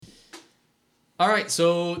All right,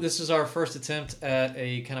 so this is our first attempt at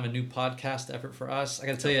a kind of a new podcast effort for us. I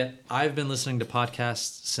got to tell you, I've been listening to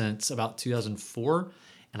podcasts since about 2004,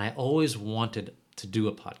 and I always wanted to do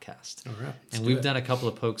a podcast. All right. And we've done a couple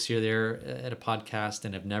of pokes here there at a podcast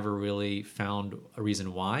and have never really found a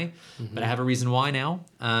reason why. Mm-hmm. But I have a reason why now.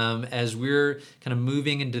 As we're kind of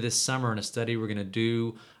moving into this summer in a study we're going to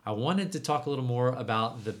do, I wanted to talk a little more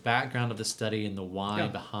about the background of the study and the why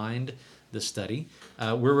behind the study.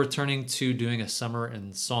 We're returning to doing a summer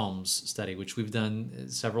in Psalms study, which we've done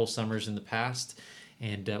several summers in the past,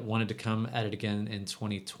 and wanted to come at it again in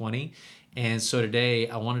 2020. And so today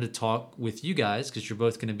I wanted to talk with you guys, because you're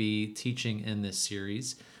both going to be teaching in this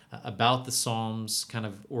series, about the Psalms, kind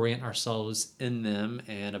of orient ourselves in them,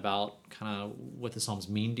 and about kind of what the Psalms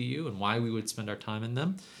mean to you and why we would spend our time in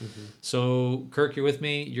them. Mm-hmm. So Kirk, you're with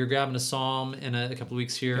me. You're grabbing a Psalm in a couple of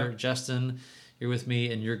weeks here. Yep. Justin, you're with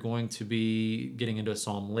me, and you're going to be getting into a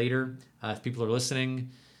Psalm later. If people are listening,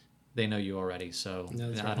 they know you already, so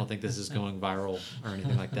I don't think this is going viral or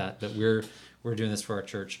anything like that, but we're doing this for our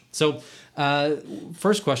church. So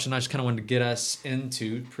first question, I just kind of wanted to get us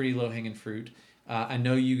into pretty low-hanging fruit. I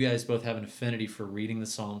know you guys both have an affinity for reading the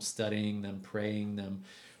Psalms, studying them, praying them.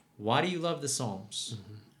 Why do you love the Psalms?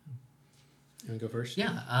 Mm-hmm. You want to go first?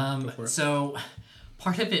 Yeah, so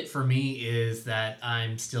part of it for me is that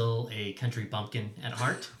I'm still a country bumpkin at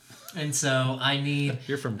heart. And so I need...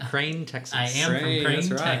 You're from Crane, Texas. I am from Crane,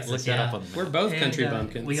 Texas. Look that up on the map. We're both country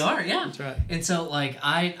bumpkins. We are, yeah. That's right. And so, like,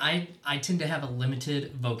 I tend to have a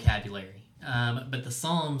limited vocabulary. But the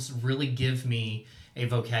Psalms really give me a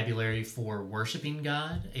vocabulary for worshiping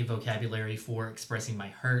God, a vocabulary for expressing my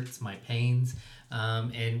hurts, my pains,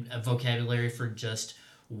 and a vocabulary for just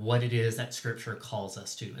what it is that Scripture calls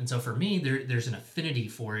us to. And so for me, there's an affinity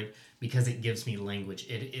for it because it gives me language.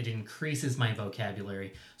 It increases my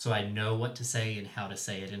vocabulary so I know what to say and how to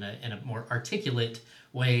say it in a more articulate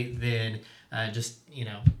way than just,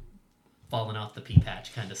 falling off the pea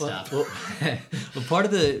patch kind of stuff. Well, part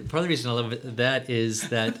of the reason I love that is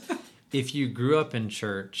that if you grew up in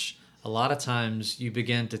church, a lot of times you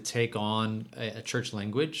begin to take on a church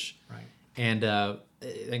language. Right. And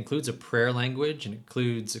it includes a prayer language and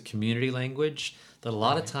includes a community language that a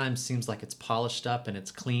lot of times seems like it's polished up and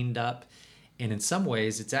it's cleaned up. And in some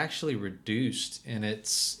ways, it's actually reduced in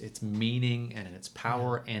its meaning and in its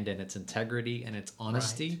power and in its integrity and its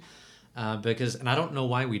honesty. Right. And I don't know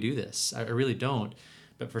why we do this. I really don't.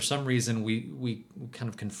 But for some reason, we kind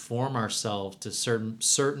of conform ourselves to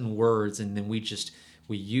certain words, and then we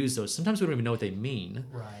use those. Sometimes we don't even know what they mean.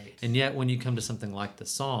 Right. And yet, when you come to something like the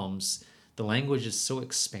Psalms, the language is so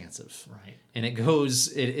expansive. Right. And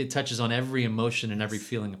it touches on every emotion and every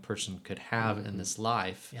feeling a person could have in this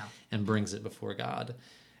life and brings it before God.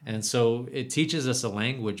 And so it teaches us a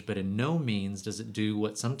language, but in no means does it do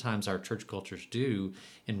what sometimes our church cultures do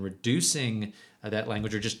in reducing that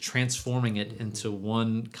language or just transforming it into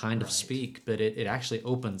one kind of speak, but it actually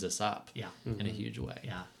opens us up in a huge way.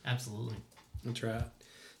 Yeah, absolutely. That's right.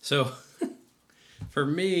 So for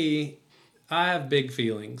me, I have big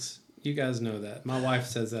feelings. You guys know that. My wife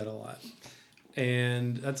says that a lot.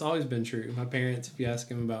 And that's always been true. My parents, if you ask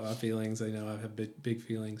them about my feelings, they know I have big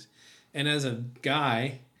feelings. And as a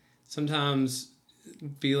guy, sometimes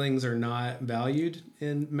feelings are not valued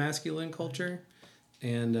in masculine culture.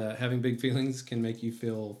 And having big feelings can make you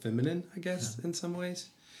feel feminine, I guess, in some ways.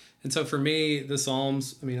 And so for me, the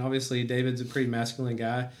Psalms, obviously David's a pretty masculine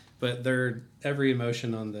guy, but every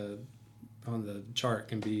emotion on the chart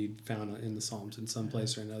can be found in the Psalms in some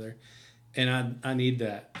place or another. And I need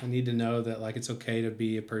that. I need to know that it's okay to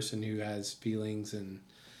be a person who has feelings and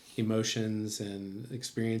emotions and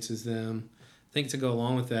experiences them. I think to go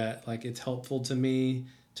along with that, it's helpful to me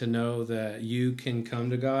to know that you can come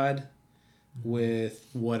to God with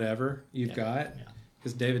whatever you've got.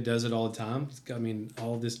 Because David does it all the time. He's got,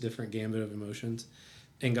 all this different gambit of emotions.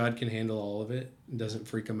 And God can handle all of it. Doesn't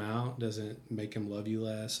freak him out. Doesn't make him love you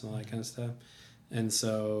less and all that kind of stuff. And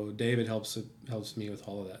so David helps me with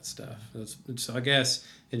all of that stuff. So I guess,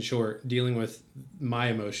 in short, dealing with my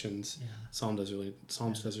emotions, Psalms does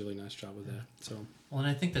a really nice job with that. So and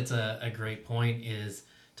I think that's a great point, is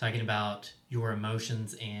talking about your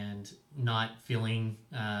emotions and not feeling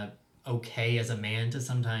okay as a man to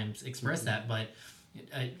sometimes express that, but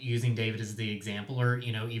using David as the example, or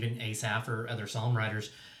even Asaph or other psalm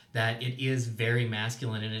writers, that it is very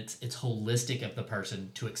masculine and it's holistic of the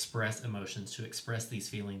person to express emotions, to express these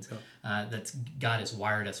feelings. That's God has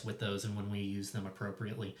wired us with those, and when we use them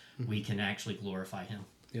appropriately, we can actually glorify Him.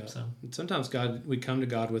 Yeah. So sometimes we come to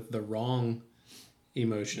God with the wrong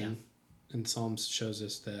emotion, and Psalms shows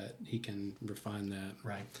us that He can refine that.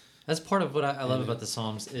 Right. That's part of what I love about the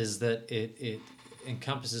Psalms is that it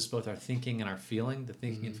encompasses both our thinking and our feeling, the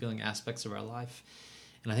thinking and feeling aspects of our life.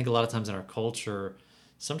 And I think a lot of times in our culture,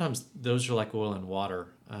 sometimes those are like oil and water.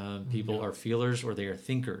 People are feelers or they are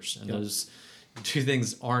thinkers, and those two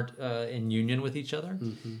things aren't in union with each other.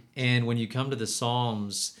 And when you come to the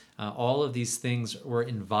Psalms, all of these things were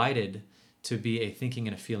invited to be a thinking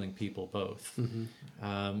and a feeling people both.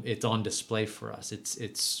 It's on display for us.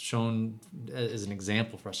 It's shown as an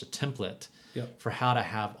example for us, a template for how to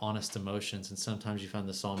have honest emotions. And sometimes you find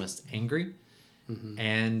the psalmist angry,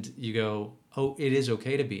 and you go, oh, it is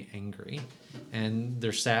okay to be angry. And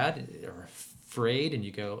they're sad or afraid, and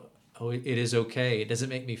you go, oh, it is okay. It doesn't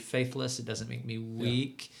make me faithless. It doesn't make me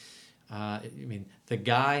weak. I mean, the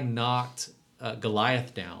guy knocked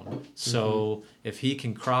Goliath down. So if he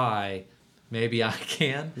can cry, maybe I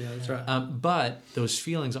can. Yeah, that's right. But those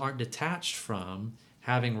feelings aren't detached from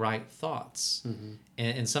having right thoughts.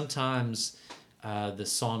 And sometimes the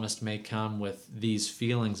psalmist may come with these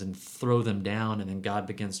feelings and throw them down, and then God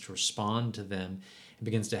begins to respond to them and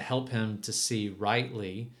begins to help him to see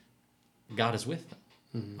rightly God is with them.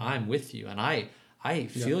 I'm with you, and I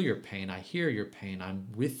feel your pain. I hear your pain. I'm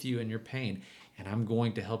with you in your pain, and I'm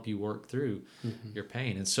going to help you work through your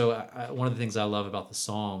pain. And so one of the things I love about the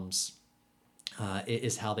Psalms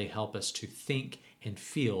is how they help us to think and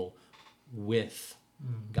feel with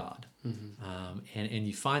God. And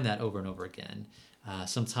you find that over and over again.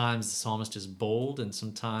 Sometimes the psalmist is bold, and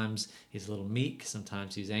sometimes he's a little meek.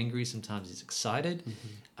 Sometimes he's angry. Sometimes he's excited.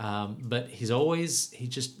 But he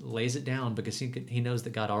just lays it down because he knows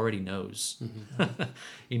that God already knows.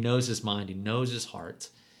 He knows his mind. He knows his heart.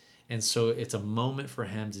 And so it's a moment for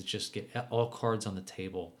him to just get all cards on the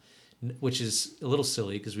table, which is a little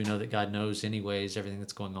silly because we know that God knows anyways everything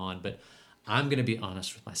that's going on. But I'm going to be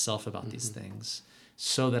honest with myself about these things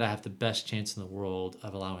so that I have the best chance in the world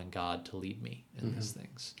of allowing God to lead me in these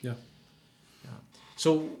things. Yeah.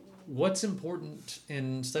 So what's important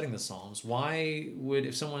in studying the Psalms? Why would,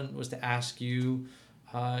 if someone was to ask you,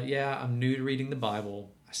 I'm new to reading the Bible,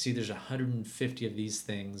 I see there's 150 of these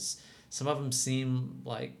things. Some of them seem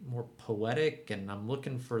like more poetic, and I'm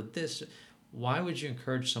looking for this. Why would you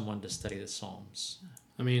encourage someone to study the Psalms?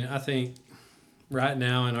 I mean, I think right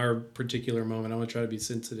now in our particular moment, I want to try to be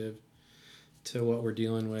sensitive to what we're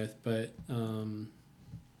dealing with. But when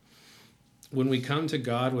we come to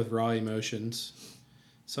God with raw emotions,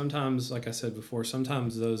 sometimes, like I said before,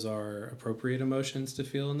 sometimes those are appropriate emotions to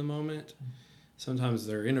feel in the moment. Sometimes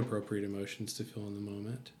they're inappropriate emotions to feel in the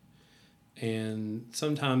moment. And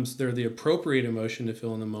sometimes they're the appropriate emotion to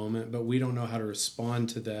feel in the moment, but we don't know how to respond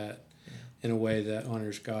to that in a way that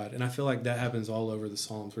honors God. And I feel like that happens all over the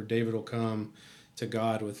Psalms, where David will come to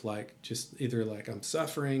God with just either I'm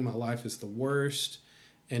suffering, my life is the worst.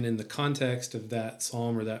 And in the context of that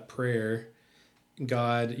psalm or that prayer,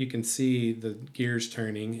 God, you can see the gears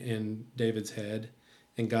turning in David's head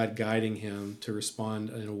and God guiding him to respond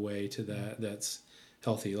in a way to that's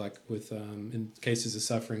healthy. Like with in cases of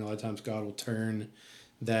suffering, a lot of times God will turn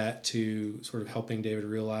that to sort of helping David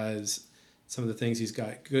realize some of the things he's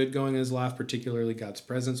got good going in his life, particularly God's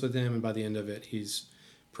presence with him. And by the end of it, he's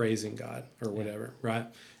praising God or whatever, right?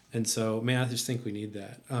 And so, man, I just think we need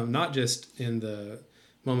that. Not just in the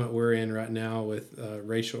moment we're in right now with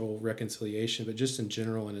racial reconciliation, but just in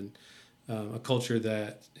general and in a culture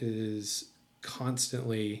that is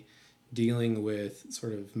constantly dealing with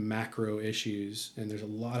sort of macro issues. And there's a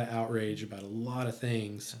lot of outrage about a lot of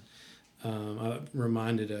things. I'm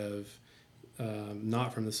reminded of,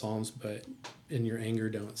 not from the Psalms, but in your anger,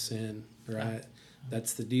 don't sin, right?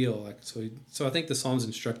 That's the deal. So I think the Psalms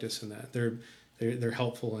instruct us in that. They're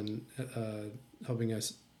helpful in helping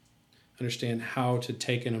us understand how to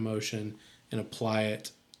take an emotion and apply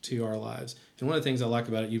it to our lives. And one of the things I like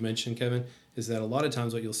about it, you mentioned, Kevin, is that a lot of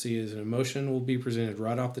times what you'll see is an emotion will be presented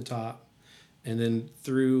right off the top, and then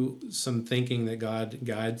through some thinking that God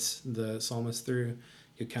guides the psalmist through,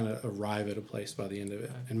 you kind of arrive at a place by the end of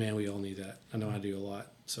it. And man, we all need that. I know I do a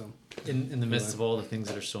lot. So in the midst of all the things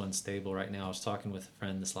that are so unstable right now, I was talking with a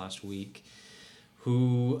friend this last week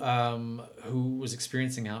who was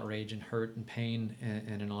experiencing outrage and hurt and pain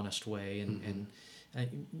in an honest way, and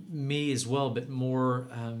me as well, but more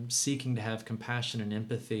seeking to have compassion and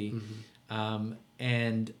empathy.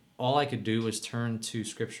 And all I could do was turn to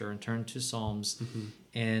Scripture and turn to Psalms.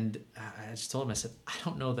 And I just told him, I said, I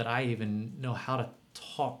don't know that I even know how to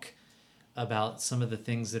talk about some of the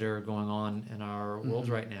things that are going on in our world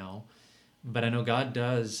right now, but I know God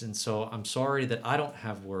does. And so I'm sorry that I don't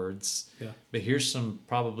have words, but here's some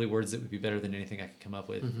probably words that would be better than anything I could come up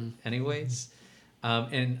with anyways.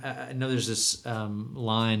 And I know there's this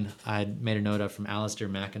line I made a note of from Alasdair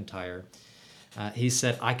MacIntyre. He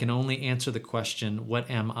said, "I can only answer the question, 'What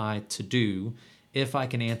am I to do?' if I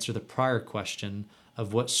can answer the prior question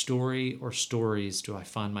of what story or stories do I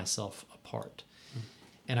find myself a part."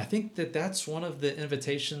 And I think that that's one of the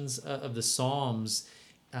invitations of the Psalms,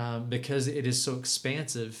 because it is so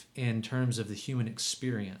expansive in terms of the human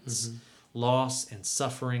experience. Loss and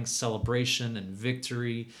suffering, celebration and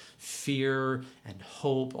victory, fear and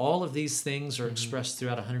hope, all of these things are expressed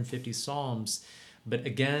throughout 150 Psalms. But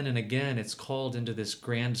again and again, it's called into this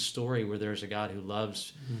grand story where there's a God who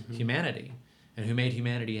loves humanity and who made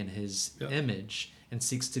humanity in his image and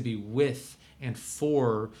seeks to be with and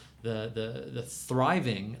for the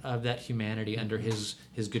thriving of that humanity under his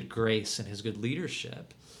good grace and his good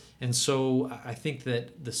leadership. And so I think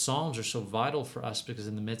that the Psalms are so vital for us because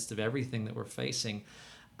in the midst of everything that we're facing,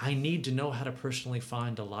 I need to know how to personally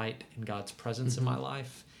find delight in God's presence in my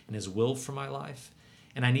life and his will for my life.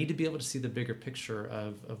 And I need to be able to see the bigger picture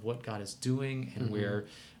of what God is doing and where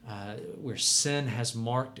sin has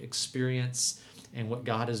marked experience and what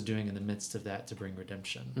God is doing in the midst of that to bring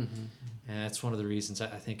redemption. And that's one of the reasons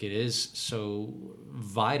I think it is so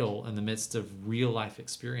vital in the midst of real life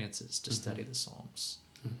experiences to study the Psalms.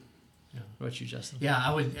 Yeah. What about you, Justin? Yeah,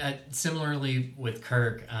 I would similarly with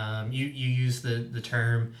Kirk. You use the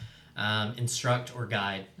term instruct or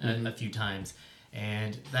guide a few times,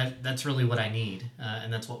 and that's really what I need,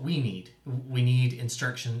 and that's what we need. We need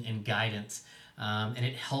instruction and guidance, and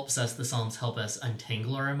it helps us. The Psalms help us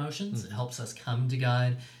untangle our emotions. It helps us come to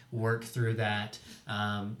God, work through that,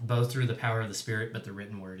 both through the power of the Spirit, but the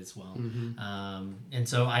written word as well. And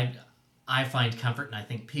so I find comfort, and I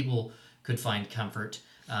think people could find comfort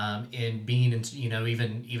in being,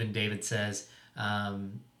 even David says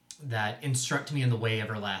that instruct me in the way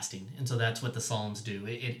everlasting, and so that's what the Psalms do.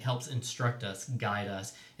 It helps instruct us, guide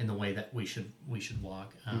us in the way that we should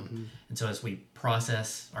walk. And so as we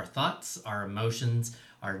process our thoughts, our emotions,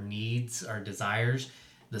 our needs, our desires,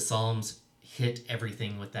 the Psalms hit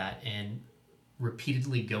everything with that, and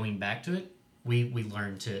repeatedly going back to it, we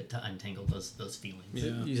learn to untangle those feelings.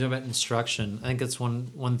 Yeah. You talk about instruction. I think that's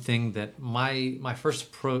one thing that my first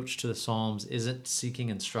approach to the Psalms isn't seeking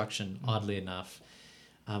instruction, oddly enough,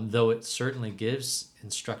 though it certainly gives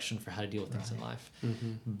instruction for how to deal with things in life.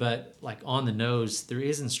 But like on the nose, there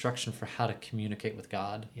is instruction for how to communicate with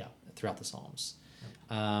God throughout the Psalms.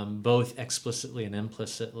 Both explicitly and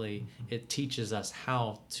implicitly, it teaches us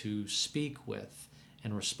how to speak with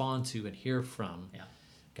and respond to and hear from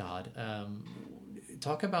God.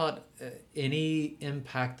 Talk about any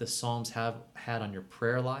impact the Psalms have had on your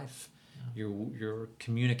prayer life, your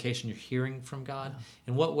communication, your hearing from God.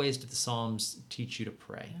 In what ways did the Psalms teach you to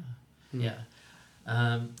pray?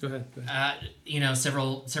 Go ahead.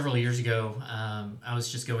 Several years ago, I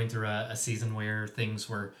was just going through a season where things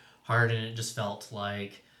were hard, and it just felt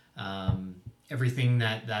like everything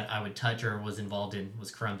that I would touch or was involved in was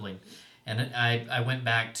crumbling. And I went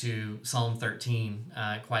back to Psalm 13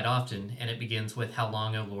 quite often, and it begins with, "How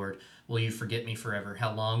long, O Lord, will you forget me forever?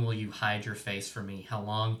 How long will you hide your face from me? How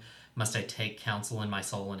long must I take counsel in my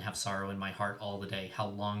soul and have sorrow in my heart all the day? How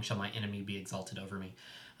long shall my enemy be exalted over me?"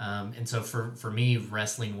 And so for me,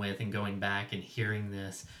 wrestling with and going back and hearing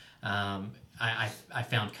this, I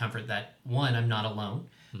found comfort that, one, I'm not alone.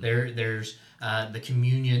 There's the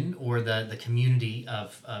communion or the community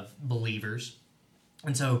of believers.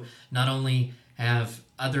 And so not only have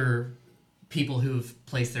other people who've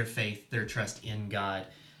placed their faith, their trust in God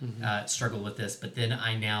struggle with this, but then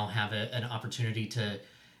I now have an opportunity to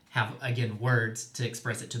have, again, words to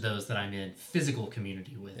express it to those that I'm in physical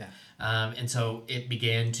community with. And so it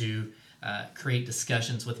began to create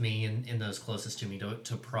discussions with me and those closest to me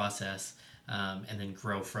to process and then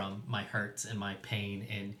grow from my hurts and my pain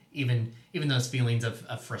and even those feelings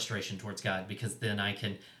of frustration towards God, because then I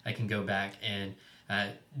can go back and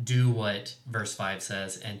do what verse 5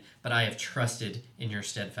 says, but I have trusted in your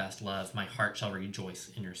steadfast love. My heart shall rejoice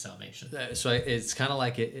in your salvation. So it's kind of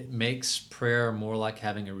like it makes prayer more like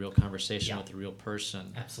having a real conversation with a real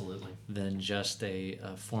person. Absolutely. Than just a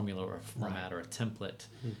formula or a format or a template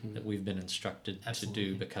that we've been instructed to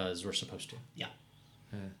do because we're supposed to.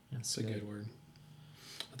 That's a good word.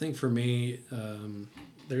 I think for me,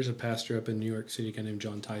 there's a pastor up in New York City, a guy named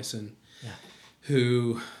John Tyson,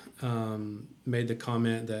 who made the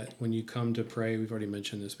comment that when you come to pray, we've already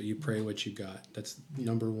mentioned this, but you pray what you got. That's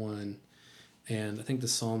number one. And I think the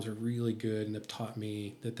Psalms are really good and have taught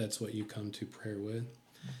me that that's what you come to prayer with.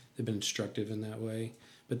 They've been instructive in that way.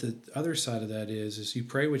 But the other side of that is you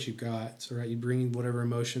pray what you got. So, right, you bring whatever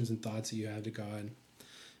emotions and thoughts that you have to God.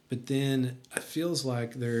 But then it feels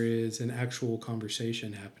like there is an actual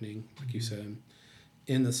conversation happening, like you said,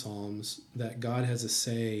 in the Psalms, that God has a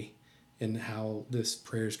say in how this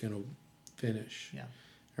prayer is going to finish. Yeah.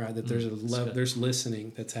 Right? That there's there's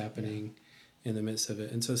listening that's happening in the midst of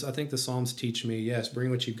it. And so I think the Psalms teach me, yes,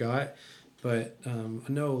 bring what you've got. But I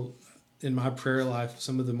know in my prayer life,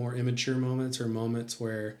 some of the more immature moments are moments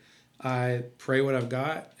where I pray what I've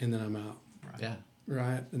got and then I'm out. Right. Yeah.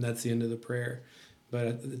 Right? And that's the end of the prayer.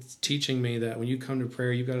 But it's teaching me that when you come to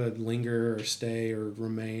prayer, you've got to linger or stay or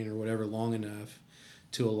remain or whatever long enough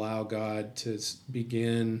to allow God to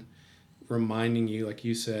begin reminding you, like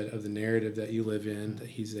you said, of the narrative that you live in, that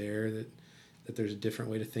He's there, that there's a different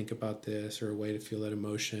way to think about this or a way to feel that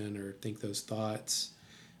emotion or think those thoughts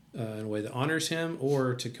in a way that honors Him,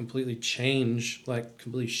 or to completely change, like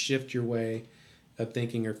completely shift your way of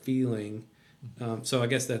thinking or feeling. So I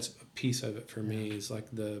guess that's a piece of it for me, is like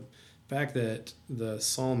the fact that the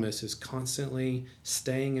psalmist is constantly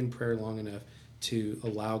staying in prayer long enough to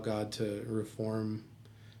allow God to reform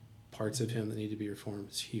parts of him that need to be reformed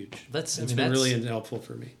is huge. It's been really helpful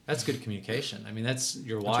for me. That's good communication. I mean, that's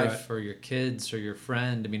your That's wife right. or your kids or your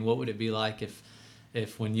friend. I mean, what would it be like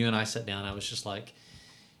if when you and I sat down, I was just like,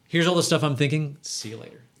 here's all the stuff I'm thinking, see you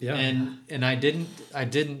later. Yeah. And I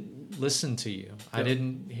didn't listen to you. I Yep.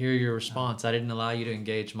 didn't hear your response. I didn't allow you to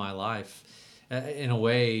engage my life. In a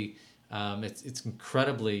way, it's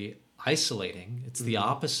incredibly isolating. It's the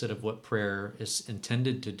opposite of what prayer is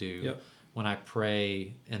intended to do. Yep. When I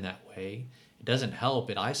pray in that way, it doesn't help.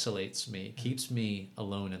 It isolates me. It keeps me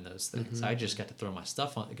alone in those things. I just got to throw my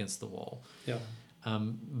stuff against the wall. Yeah.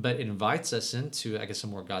 But it invites us into, I guess, a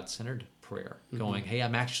more God-centered prayer, going, hey,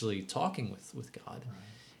 I'm actually talking with God. Right.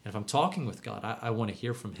 And if I'm talking with God, I want to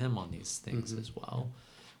hear from him on these things as well,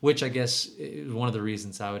 which I guess is one of the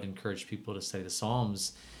reasons I would encourage people to study the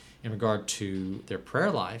Psalms in regard to their prayer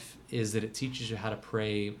life, is that it teaches you how to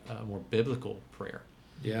pray a more biblical prayer.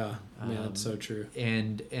 Yeah, man, that's so true.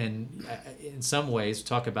 And in some ways,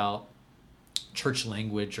 talk about church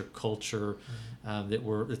language or culture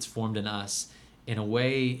that's formed in us. In a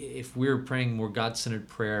way, if we're praying more God-centered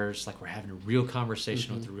prayers, like we're having a real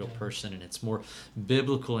conversation with a real person, and it's more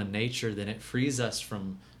biblical in nature, then it frees us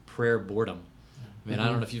from prayer boredom. I mean, I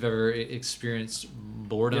don't know if you've ever experienced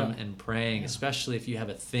boredom in praying, especially if you have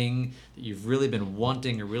a thing that you've really been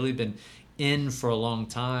wanting or really been in for a long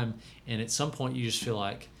time, and at some point you just feel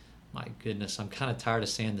like, my goodness, I'm kind of tired of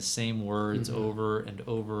saying the same words over and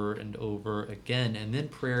over and over again. And then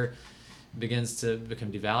prayer begins to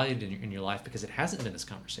become devalued in your life because it hasn't been this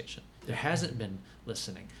conversation. There hasn't been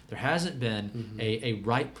listening. There hasn't been a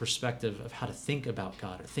right perspective of how to think about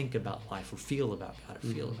God or think about life or feel about God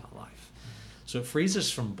or feel about life. So it frees us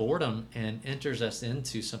from boredom and enters us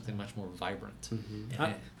into something much more vibrant.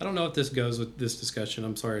 I don't know if this goes with this discussion.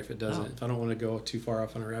 I'm sorry if it doesn't. Oh. If I don't want to go too far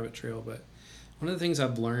off on a rabbit trail, but one of the things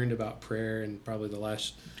I've learned about prayer in probably the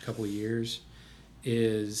last couple of years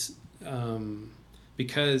is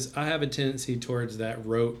because I have a tendency towards that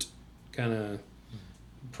rote kind of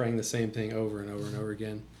praying the same thing over and over and over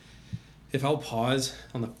again. If I'll pause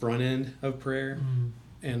on the front end of prayer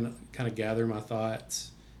and kind of gather my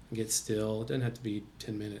thoughts, get still. It doesn't have to be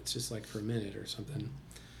 10 minutes, just like for a minute or something.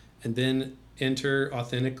 And then enter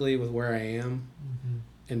authentically with where I am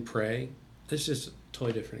and pray. It's just a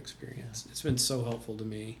totally different experience. It's been so helpful to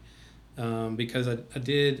me because I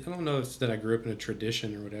don't know if it's that I grew up in a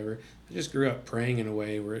tradition or whatever. I just grew up praying in a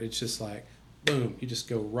way where it's just like, boom, you just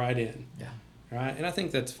go right in. Yeah. Right? And I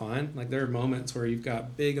think that's fine. Like there are moments where you've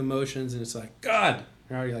got big emotions and it's like, God,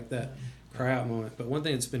 right? Like that cry out moment. But one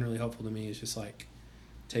thing that's been really helpful to me is just like,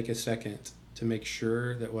 take a second to make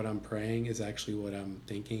sure that what I'm praying is actually what I'm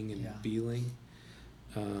thinking and feeling.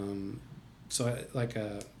 We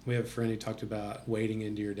have a friend who talked about wading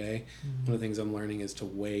into your day. One of the things I'm learning is to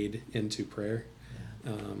wade into prayer.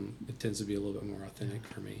 It tends to be a little bit more authentic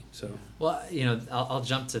for me. So, well, I'll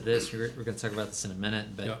jump to this. We're going to talk about this in a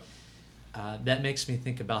minute, but that makes me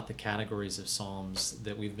think about the categories of Psalms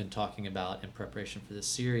that we've been talking about in preparation for this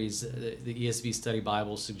series. The ESV Study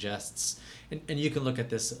Bible suggests, and you can look at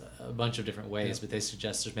this a bunch of different ways, but they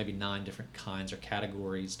suggest there's maybe 9 different kinds or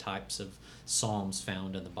categories, types of Psalms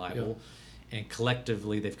found in the Bible. And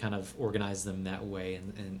collectively, they've kind of organized them that way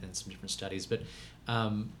in some different studies. But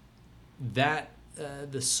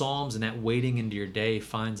the Psalms and that wading into your day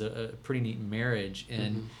finds a pretty neat marriage.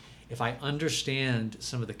 And if I understand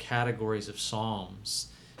some of the categories of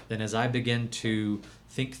Psalms, then as I begin to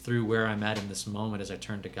think through where I'm at in this moment as I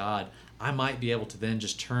turn to God, I might be able to then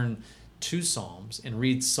just turn to Psalms and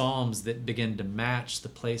read Psalms that begin to match the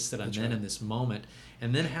place that I'm in this moment,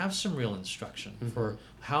 and then have some real instruction for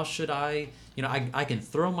how should I can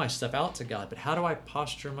throw my stuff out to God, but how do I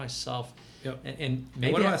posture myself? Yep. And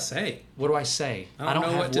maybe what do I say? What do I say? I don't know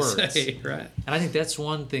have what words. to say. Right. And I think that's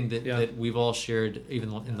one thing that we've all shared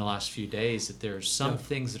even in the last few days, that there are some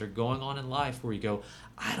things that are going on in life where you go,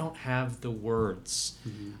 I don't have the words.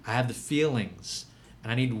 I have the feelings,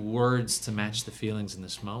 and I need words to match the feelings in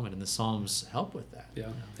this moment. And the Psalms help with that. Yeah,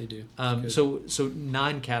 they do. So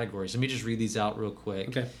 9 categories. Let me just read these out real quick.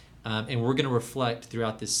 Okay. And we're going to reflect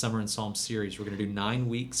throughout this Summer in Psalms series. We're going to do 9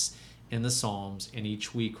 weeks in the Psalms, and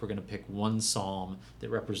each week we're going to pick one psalm that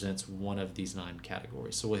represents one of these 9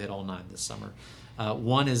 categories. So we'll hit all 9 this summer.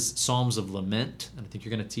 One is Psalms of Lament, and I think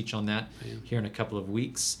you're going to teach on that here in a couple of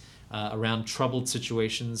weeks. Around troubled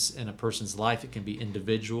situations in a person's life, it can be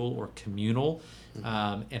individual or communal,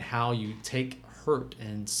 and how you take hurt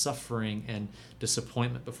and suffering and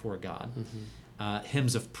disappointment before God.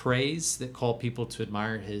 Hymns of praise that call people to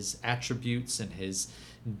admire his attributes and his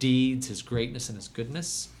deeds, his greatness and his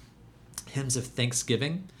goodness. Hymns of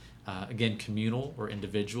thanksgiving, again, communal or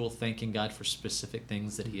individual, thanking God for specific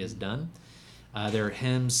things that he has done. There are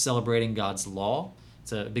hymns celebrating God's law.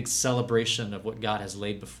 It's a big celebration of what God has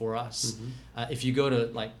laid before us. If you go to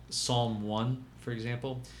like Psalm 1, for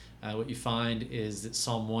example, what you find is that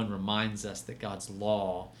Psalm 1 reminds us that God's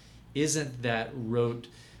law isn't that rote,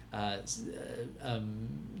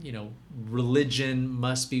 religion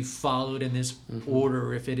must be followed in this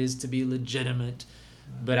order if it is to be legitimate.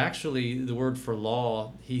 But actually, the word for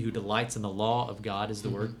law, he who delights in the law of God, is the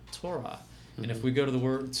word Torah. And if we go to the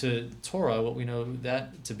word to Torah, what we know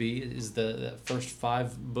that to be is the first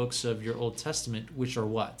 5 books of your Old Testament, which are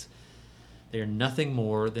what? They are nothing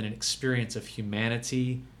more than an experience of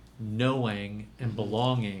humanity knowing and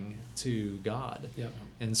belonging to God. Yep.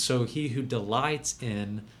 And so he who delights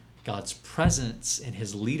in God's presence and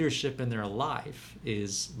his leadership in their life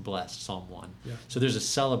is blessed, Psalm 1. Yeah. So there's a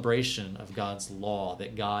celebration of God's law,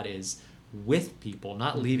 that God is with people,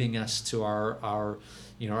 not leaving us to our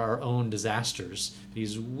own disasters.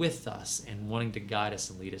 He's with us and wanting to guide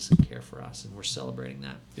us and lead us and care for us, and we're celebrating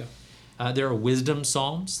that. Yeah. There are wisdom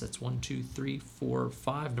psalms. That's 1, 2, 3, 4,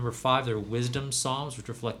 5. Number 5, there are wisdom psalms, which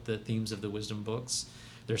reflect the themes of the wisdom books.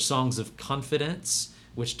 There are songs of confidence,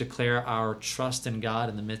 which declare our trust in God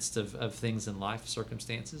in the midst of things in life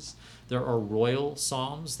circumstances. There are royal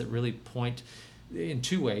psalms that really point in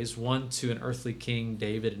 2 ways. One, to an earthly king,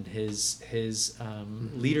 David, and his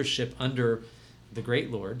leadership under the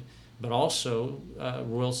great Lord, but also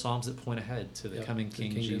royal psalms that point ahead to the coming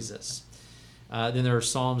King Jesus. Then there are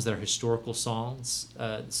psalms that are historical songs,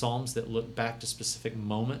 psalms that look back to specific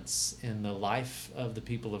moments in the life of the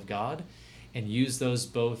people of God, and use those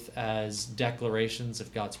both as declarations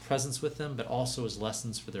of God's presence with them, but also as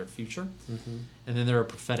lessons for their future. And then there are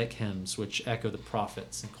prophetic hymns, which echo the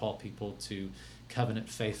prophets and call people to covenant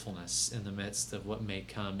faithfulness in the midst of what may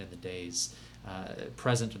come in the days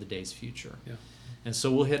present or the days future. Yeah. And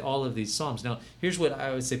so we'll hit all of these psalms. Now, here's what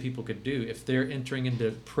I would say people could do. If they're entering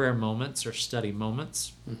into prayer moments or study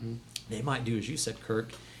moments, they might do, as you said,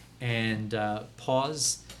 Kirk, and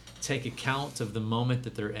pause, take account of the moment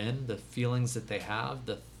that they're in, the feelings that they have,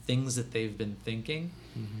 the things that they've been thinking.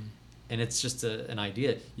 And it's just an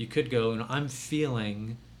idea. You could go, I'm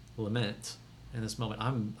feeling lament in this moment.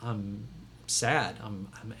 I'm sad. I'm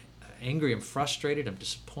angry. I'm frustrated. I'm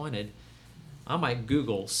disappointed. I might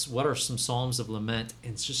Google what are some psalms of lament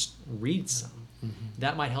and just read some.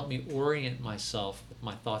 That might help me orient myself with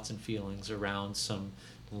my thoughts and feelings around some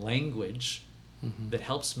language that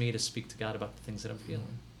helps me to speak to God about the things that I'm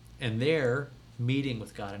feeling. And there, meeting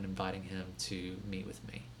with God and inviting him to meet with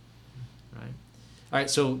me. Right? All right,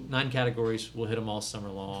 so 9 categories. We'll hit them all summer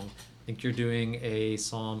long. I think you're doing a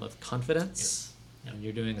psalm of confidence. Yep. And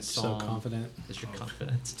you're doing a psalm. So confident. Because you're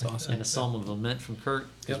confident. It's awesome. And a psalm of lament from Kurt,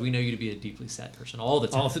 because Yep. we know you to be a deeply sad person all the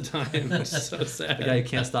time. All the time. It's so sad. The guy who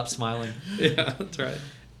can't stop smiling. Yeah, that's right.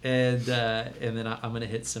 And then I'm going to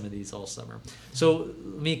hit some of these all summer. So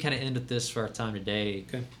let me kind of end with this for our time today.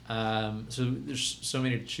 Okay. So there's so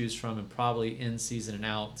many to choose from, and probably in season and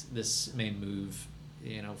out, this may move,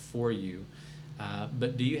 for you.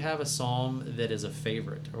 But do you have a psalm that is a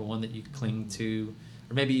favorite, or one that you cling to,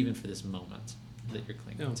 or maybe even for this moment that you're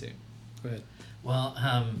clinging to? Go ahead. Well,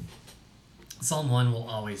 Psalm 1 will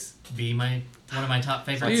always be one of my top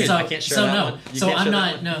favorites. Dude, so I can't share so that no, one. You so can't I'm share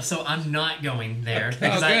not that no, so I'm not going there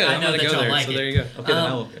because good. I I'm know gonna that go you'll there, like so it. there you go. Okay, then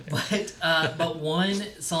I will go. But one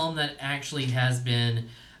psalm that actually has been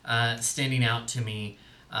standing out to me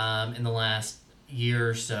in the last year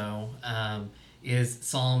or so is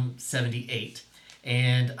Psalm 78,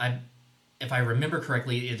 and if I remember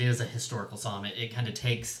correctly, it is a historical psalm. It kind of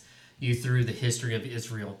takes you through the history of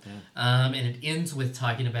Israel. And it ends with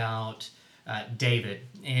talking about David.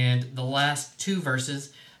 And the last two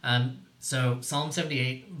verses, so Psalm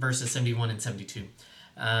 78, verses 71 and 72.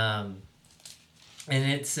 And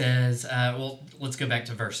it says, let's go back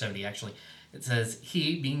to verse 70, actually. It says,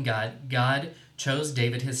 He, being God chose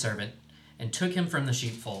David his servant and took him from the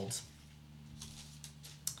sheepfolds.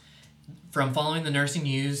 From following the nursing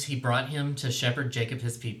ewes, he brought him to shepherd Jacob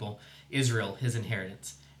his people, Israel his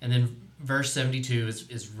inheritance. And then verse 72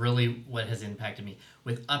 is really what has impacted me.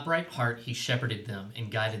 With upright heart he shepherded them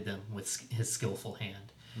and guided them with his skillful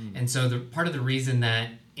hand. And so part of the reason that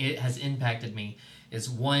it has impacted me is,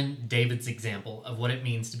 one, David's example of what it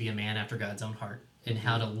means to be a man after God's own heart and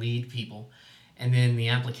how to lead people. And then the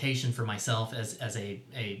application for myself as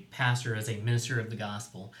a pastor, as a minister of the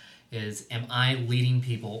gospel, is, am I leading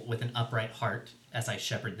people with an upright heart as I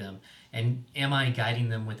shepherd them? And am I guiding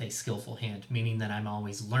them with a skillful hand? Meaning that I'm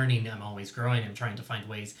always learning, I'm always growing, I'm trying to find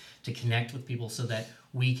ways to connect with people so that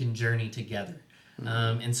we can journey together.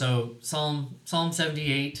 And so Psalm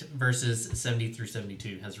 78, verses 70 through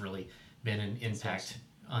 72 has really been an impact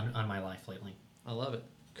on my life lately. I love it.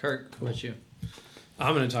 Kurt, what about you?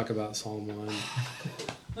 I'm going to talk about Psalm 1.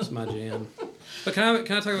 It's my jam. But can I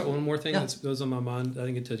talk about one more thing that goes on my mind? I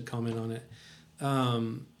didn't get to comment on it.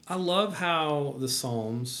 I love how the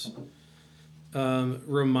Psalms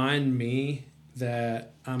remind me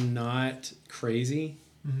that I'm not crazy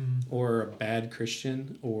or a bad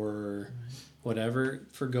Christian or whatever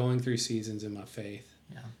for going through seasons in my faith.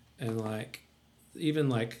 Yeah. And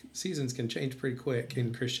even seasons can change pretty quick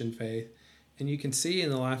in Christian faith. And you can see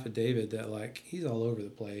in the life of David that he's all over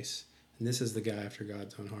the place. And this is the guy after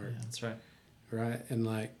God's own heart. Yeah, that's right. Right? And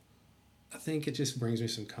I think it just brings me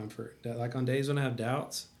some comfort that on days when I have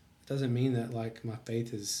doubts, it doesn't mean that my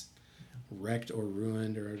faith is wrecked or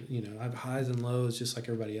ruined, or I have highs and lows just like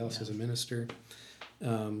everybody else as a minister,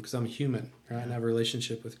 because I'm human, right? And I have a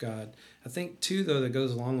relationship with God. I think too, though, that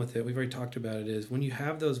goes along with it, we've already talked about it, is when you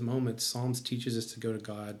have those moments, Psalms teaches us to go to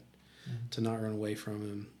God, to not run away from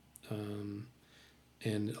him.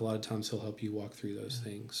 And a lot of times he'll help you walk through those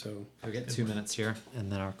things. So we get 2 minutes here,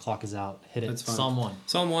 and then our clock is out. Hit it. That's fine. Psalm 1.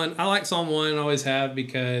 Psalm 1. I like Psalm 1, always have,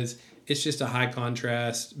 because it's just a high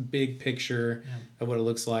contrast, big picture of what it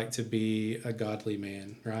looks like to be a godly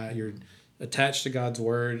man, right? You're attached to God's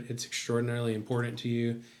word. It's extraordinarily important to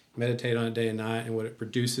you. Meditate on it day and night, and what it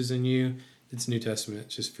produces in you, it's New Testament.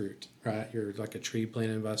 It's just fruit, right? You're like a tree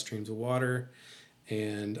planted by streams of water.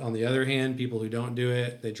 And on the other hand, people who don't do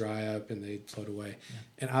it, they dry up and they float away. Yeah.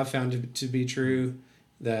 And I've found it to be true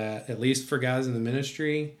that, at least for guys in the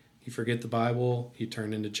ministry, you forget the Bible, you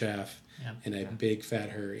turn into chaff in a big fat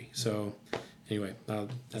hurry. So anyway,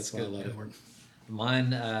 that's why I love it.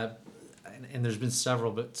 Mine, and there's been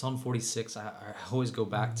several, but Psalm 46 I always go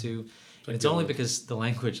back to. And it's only because the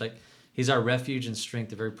language, he's our refuge and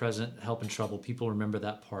strength, the very present help in trouble. People remember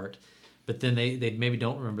that part. But then they maybe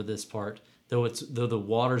don't remember this part. Though the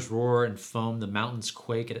waters roar and foam, the mountains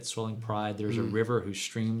quake at its swelling pride, there's a river whose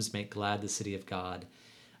streams make glad the city of God.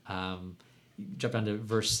 Jump down to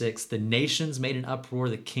verse 6. The nations made an uproar,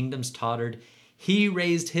 the kingdoms tottered. He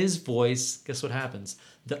raised his voice. Guess what happens?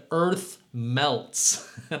 The earth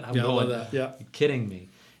melts. And I'm going, that. Yeah. You're kidding me.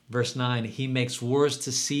 Verse 9, he makes wars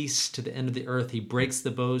to cease to the end of the earth. He breaks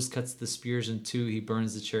the bows, cuts the spears in two. He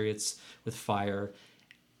burns the chariots with fire.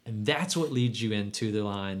 And that's what leads you into the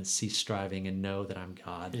line, cease striving and know that I'm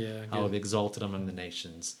God. Yeah, I will be exalted among the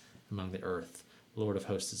nations, among the earth. Lord of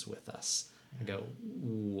hosts is with us. I go,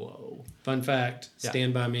 whoa. Fun fact,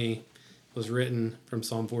 Stand By Me was written from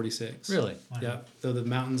Psalm 46. Really? Wow. Yeah. Though the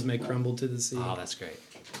mountains may crumble to the sea. Oh, that's great.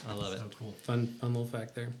 I love it. So cool. Fun little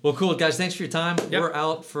fact there. Well, cool, guys. Thanks for your time. Yep. We're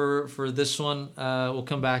out for this one. We'll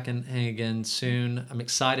come back and hang again soon. I'm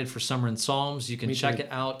excited for Summer in Psalms. You can check it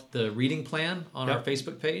out, the reading plan on our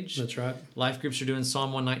Facebook page. That's right. Life groups are doing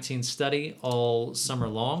Psalm 119 study all summer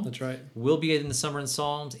long. That's right. We'll be in the Summer in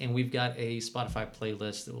Psalms, and we've got a Spotify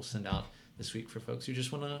playlist that we'll send out this week for folks who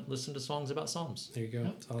just want to listen to songs about Psalms. There you go.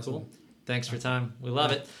 Yep. It's awesome. Cool. Thanks for your time. We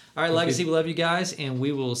love it. All right, Legacy, we love you guys, and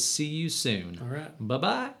we will see you soon. All right.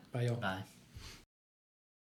 Bye-bye. Bye, y'all. Bye.